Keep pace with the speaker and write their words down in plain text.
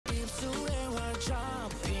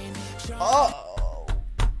Oh,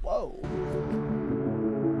 whoa.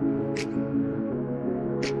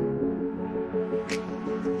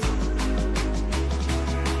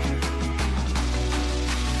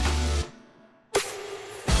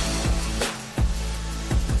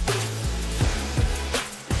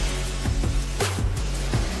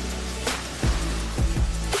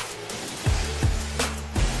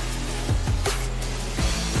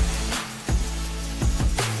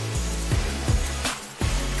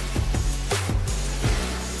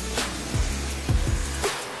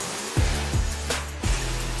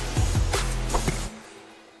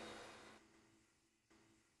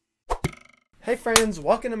 Hey friends,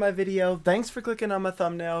 welcome to my video. Thanks for clicking on my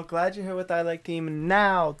thumbnail. Glad you're here with I Like Team.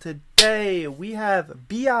 Now, today we have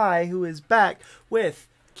B.I. who is back with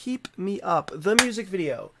Keep Me Up, the music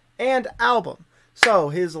video and album. So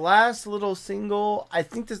his last little single, I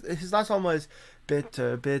think his last one was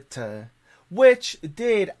Bitter Bitter, which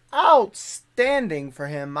did outstanding for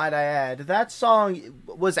him, might I add. That song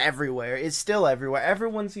was everywhere. It's still everywhere.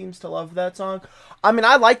 Everyone seems to love that song. I mean,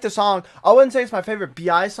 I like the song. I wouldn't say it's my favorite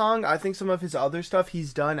B.I. song. I think some of his other stuff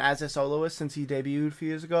he's done as a soloist since he debuted a few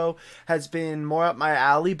years ago has been more up my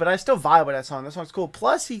alley, but I still vibe with that song. That song's cool.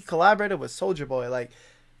 Plus, he collaborated with Soulja Boy. Like,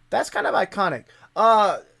 that's kind of iconic.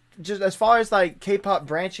 Just as far as like K-pop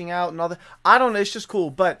branching out and all that, I don't know, it's just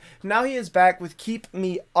cool. But now he is back with Keep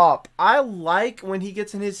Me Up. I like when he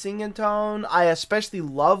gets in his singing tone. I especially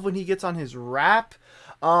love when he gets on his rap.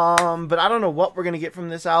 But I don't know what we're gonna get from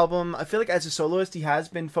this album. I feel like as a soloist, he has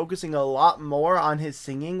been focusing a lot more on his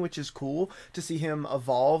singing, which is cool to see him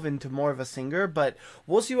evolve into more of a singer. But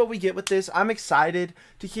we'll see what we get with this. I'm excited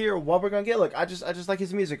to hear what we're gonna get. Look, I just like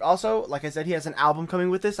his music. Also, like I said, he has an album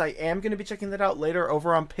coming with this. I am gonna be checking that out later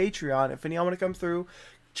over on Patreon. If anyone want to come through,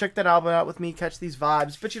 check that album out with me, catch these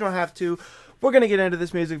vibes, but you don't have to. We're going to get into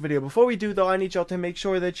this music video. Before we do, though, I need y'all to make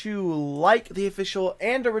sure that you like the official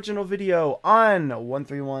and original video on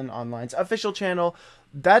 131 Online's official channel.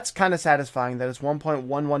 That's kind of satisfying that it's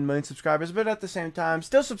 1.11 million subscribers, but at the same time,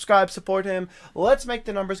 still subscribe, support him. Let's make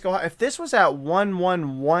the numbers go high. If this was at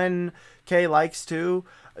 111K likes too,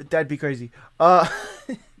 that'd be crazy. But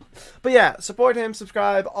yeah, support him,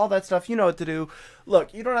 subscribe, all that stuff. You know what to do.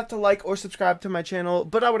 Look, you don't have to like or subscribe to my channel,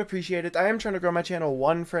 but I would appreciate it. I am trying to grow my channel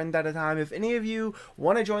one friend at a time. If any of you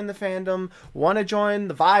want to join the fandom, want to join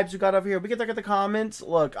the vibes we got over here, we can look at the comments.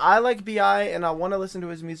 Look, I like B.I. and I want to listen to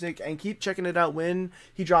his music and keep checking it out when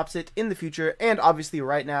he drops it in the future and obviously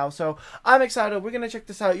right now. So I'm excited. We're going to check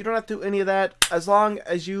this out. You don't have to do any of that as long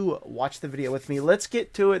as you watch the video with me. Let's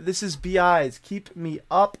get to it. This is B.I.'s Keep Me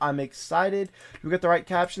Up. I'm excited. We got the right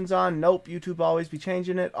captions on. Nope, YouTube always be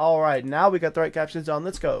changing it. All right, now we got the right captions on.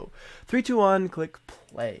 Let's go. 3, 2, 1, click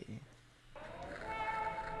play.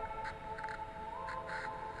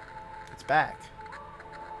 It's back.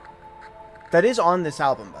 That is on this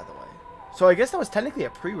album, by the way. So I guess that was technically a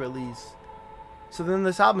pre-release. So then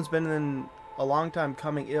this album's been in a long time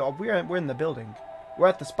coming. We're in the building. We're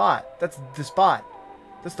at the spot. That's the spot.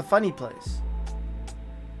 That's the funny place.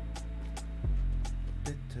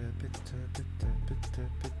 Bitter.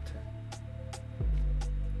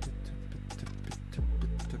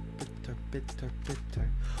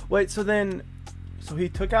 Wait, so then, so he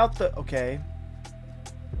took out the, okay.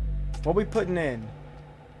 What we putting in?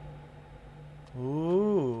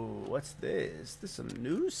 Ooh, what's this? This is some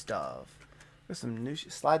new stuff. There's some new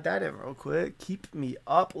slide that in real quick. Keep Me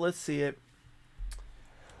Up. Let's see it.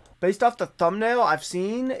 Based off the thumbnail I've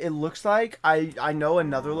seen, it looks like I know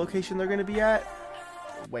another location they're gonna be at.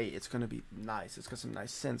 Wait, it's gonna be nice. It's got some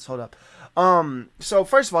nice synths. Hold up. So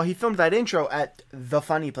first of all, he filmed that intro at the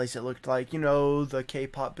funny place. It looked like, you know, the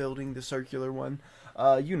K-pop building, the circular one.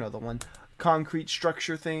 You know the one, concrete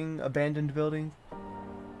structure thing, abandoned building.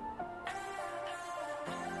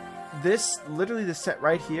 This literally the set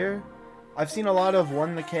right here. I've seen a lot of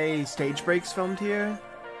 1the stage breaks filmed here.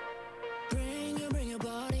 Bring your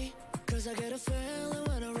body, 'cause I get a feeling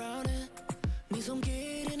when around it. 네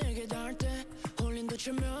손길이 내게 닿을 때 홀린 듯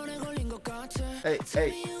최면에 걸린 것 같아. Hey,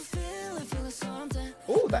 hey.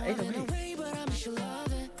 Oh, that 808.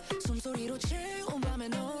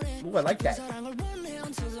 Ooh, I like that.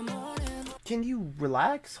 Can you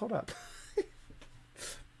relax? Hold up.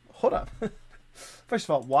 Hold up. First of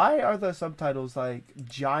all, why are the subtitles like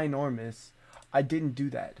ginormous? I didn't do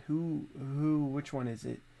that. Which one is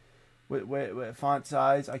it? Wait, font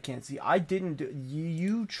size, I can't see. I didn't do,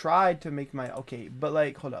 you tried to make my, okay, but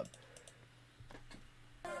like, hold up.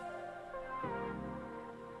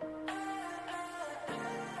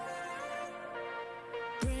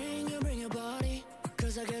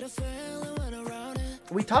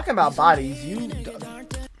 We talking about bodies.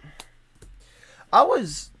 I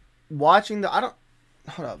was watching the, I don't,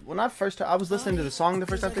 hold up. When I first, I was listening to the song the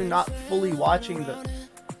first time through, not fully watching the.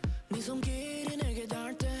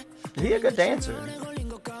 He a good dancer.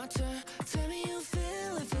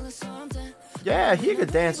 Yeah, he a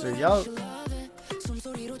good dancer, yo.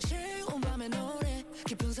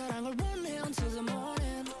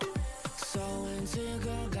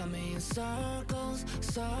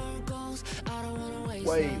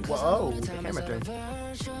 Wait, whoa, the camera thing.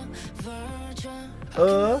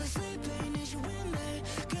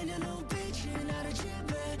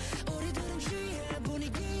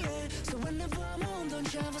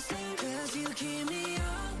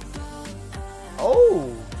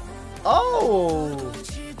 Oh, oh,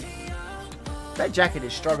 that jacket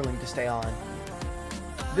is struggling to stay on.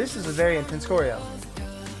 This is a very intense choreo.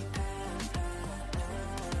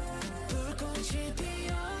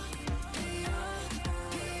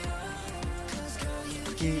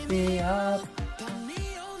 Keep me up.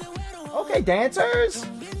 Okay, dancers.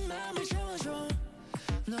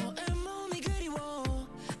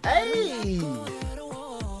 Hey,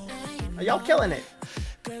 y'all killing it.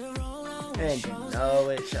 And you know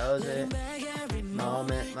it shows it.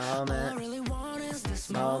 Moment, moment,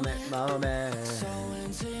 moment, moment.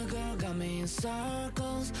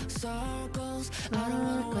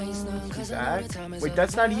 Wait,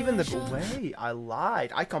 that's not even the way. I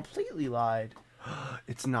lied. I completely lied.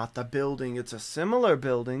 It's not the building. It's a similar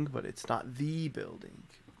building, but it's not the building.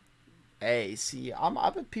 Hey, see,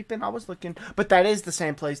 I've been peeping. I was looking, but that is the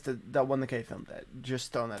same place that One the K filmed at.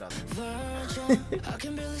 Just throwing that out there.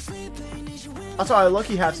 Also, I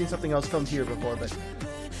lucky have seen something else filmed here before, but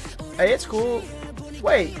hey, it's cool.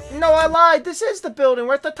 Wait, no, I lied. This is the building.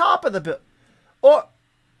 We're at the top of the building. Or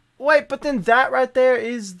wait, but then that right there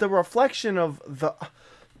is the reflection of the.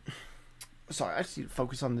 Sorry, I just need to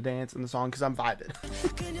focus on the dance and the song because I'm vibing.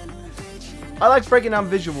 I like breaking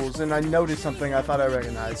down visuals, and I noticed something I thought I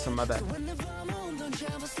recognized. So my bad.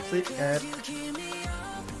 Sleep at. You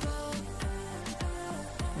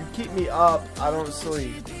keep me up, I don't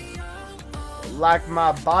sleep. Like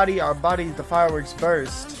my body, our bodies, the fireworks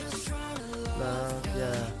burst.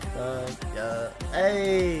 Yeah.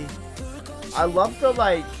 Hey, I love the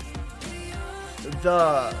like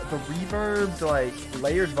the reverb, the like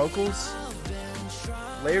layered vocals.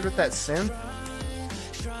 Layered with that synth.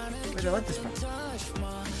 Wait, I like this part.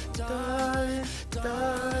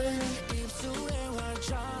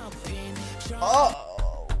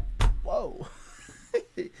 Oh! Whoa.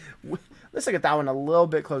 Let's look at that one a little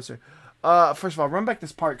bit closer. First of all, run back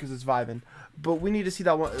this part because it's vibing. But we need to see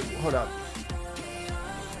that one. Hold up.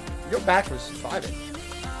 Your back was vibing.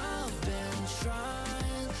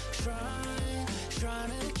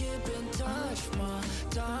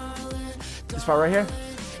 This part right here.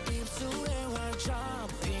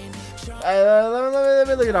 Let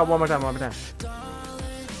me look it up one more time.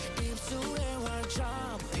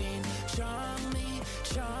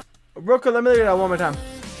 Real quick, let me look it up one more time.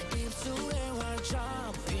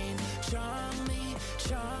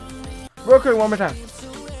 Real quick, one more time.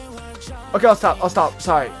 Okay, I'll stop.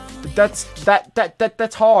 Sorry. That's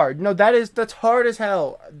hard. No, that's hard as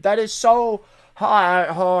hell. That is so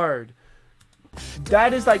hard.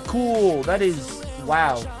 That is like cool. That is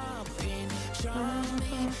wow.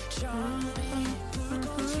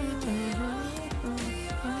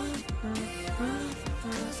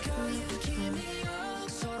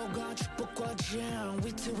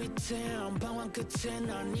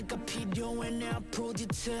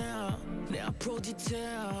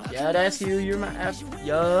 Yeah, that's you. You're my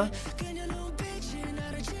yeah.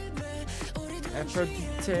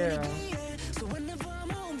 Aphrodite.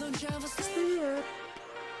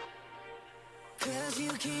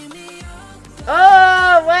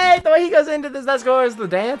 Oh wait, the way he goes into this, that's chorus, the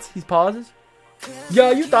dance. He pauses.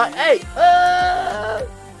 Yo, you thought, hey,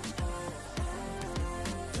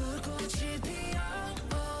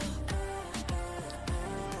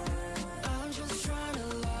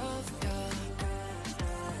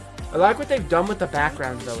 I like what they've done with the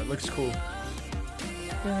background though. It looks cool.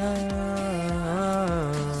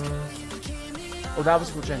 Oh, that was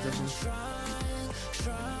a cool transition.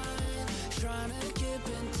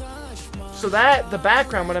 So that, the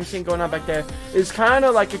background, what I'm seeing going on back there, is kind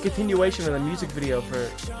of like a continuation of the music video for,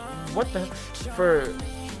 what the, for,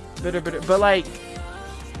 but like,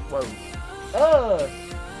 whoa. Oh,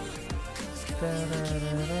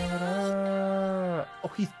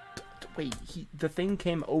 wait, the thing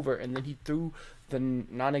came over and then he threw the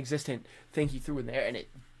non-existent thing he threw in there and it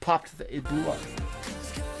popped, it blew up.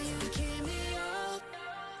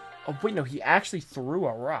 Oh wait, no, he actually threw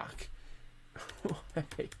a rock.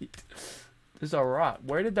 Wait, there's a rock.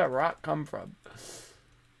 Where did that rock come from?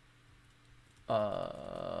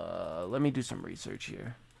 Let me do some research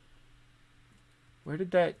here. Where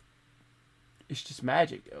did that... It's just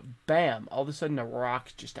magic. Bam! All of a sudden a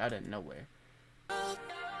rock just out of nowhere.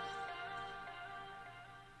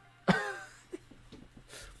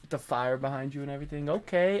 With the fire behind you and everything.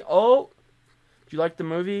 Okay. Oh! Did you like the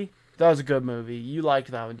movie? That was a good movie. You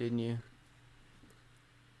liked that one, didn't you?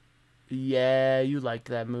 Yeah, you liked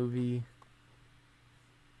that movie.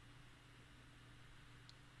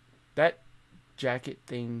 That jacket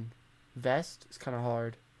thing, vest, is kind of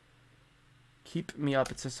hard. Keep me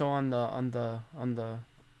up. It says so on the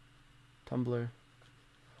Tumblr.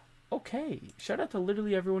 Okay. Shout out to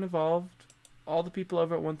literally everyone involved. All the people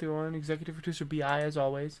over at 131. Executive producer BI as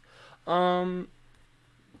always.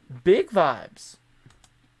 Big vibes.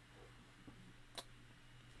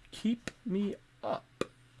 Keep me up.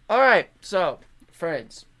 Alright, so,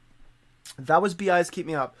 friends. That was BI's Keep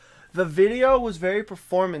Me Up. The video was very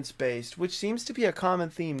performance-based, which seems to be a common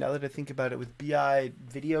theme now that I think about it with BI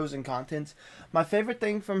videos and contents. My favorite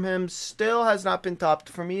thing from him still has not been topped.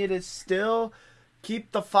 For me, it is still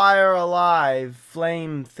Keep the Fire Alive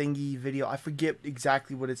flame thingy video. I forget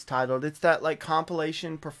exactly what it's titled. It's that, like,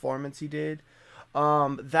 compilation performance he did.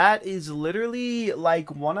 That is literally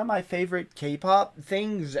like one of my favorite K-pop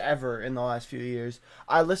things ever in the last few years.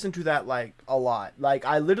 I listen to that like a lot. Like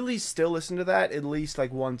I literally still listen to that at least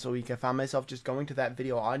like once a week. I found myself just going to that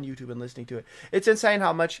video on YouTube and listening to it. It's insane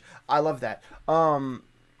how much I love that.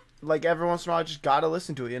 Like every once in a while I just gotta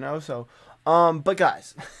listen to it, you know? So, but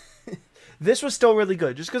guys, this was still really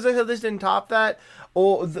good. Just because I said this didn't top that,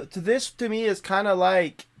 this to me is kind of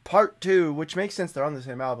like part 2, which makes sense. They're on the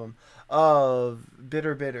same album. Of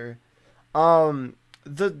Bitter Bitter. The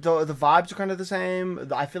vibes are kind of the same.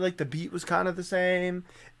 I feel like the beat was kind of the same.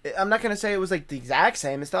 I'm not gonna say it was like the exact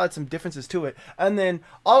same. It still had some differences to it. And then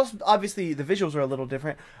also obviously the visuals were a little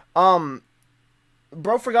different.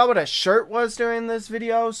 Bro forgot what a shirt was during this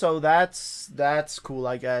video, so that's cool,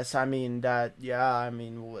 I guess. I mean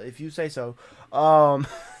if you say so.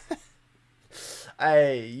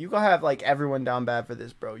 Hey, you gonna have like everyone down bad for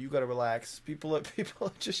this, bro. You gotta relax. People are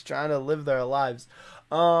just trying to live their lives.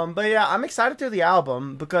 But yeah, I'm excited to the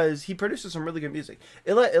album because he produces some really good music.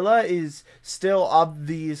 Illa is still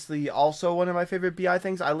obviously also one of my favorite BI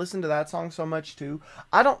things. I listen to that song so much too.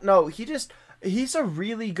 I don't know. He's a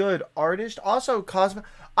really good artist. Also,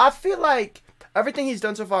 I feel like everything he's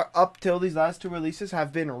done so far up till these last 2 releases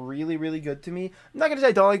have been really, really good to me. I'm not going to say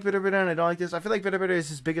I don't like Bitter Bitter and I don't like this. I feel like Bitter Bitter is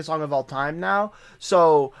his biggest song of all time now.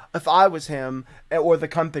 So if I was him or the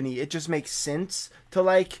company, it just makes sense to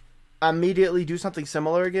like immediately do something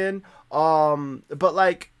similar again. But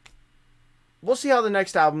like, we'll see how the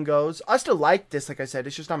next album goes. I still like this, like I said.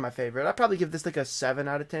 It's just not my favorite. I'd probably give this like a 7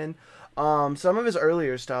 out of 10. Some of his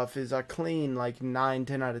earlier stuff is a clean like 9,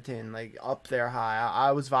 10 out of 10, like up there high.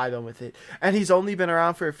 I was vibing with it, and he's only been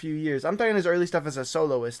around for a few years. I'm talking his early stuff as a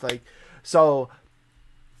soloist, like so.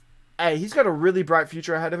 Hey, he's got a really bright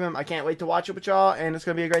future ahead of him. I can't wait to watch it with y'all, and it's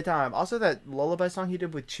gonna be a great time. Also, that Lullaby song he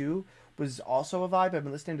did with Chew was also a vibe. I've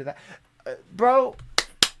been listening to that, bro.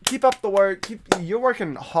 Keep up the work. You're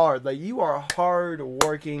working hard. Like, you are hard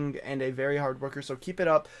working and a very hard worker, so keep it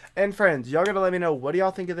up. And friends, y'all gotta let me know, what do y'all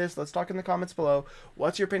think of this? Let's talk in the comments below.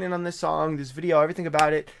 What's your opinion on this song, this video, everything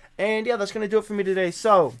about it? And yeah, that's gonna do it for me today.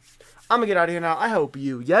 So I'm gonna get out of here now. I hope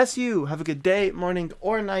you, yes you, have a good day, morning,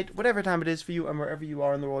 or night, whatever time it is for you and wherever you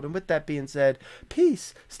are in the world. And with that being said,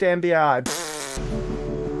 peace, stand BI.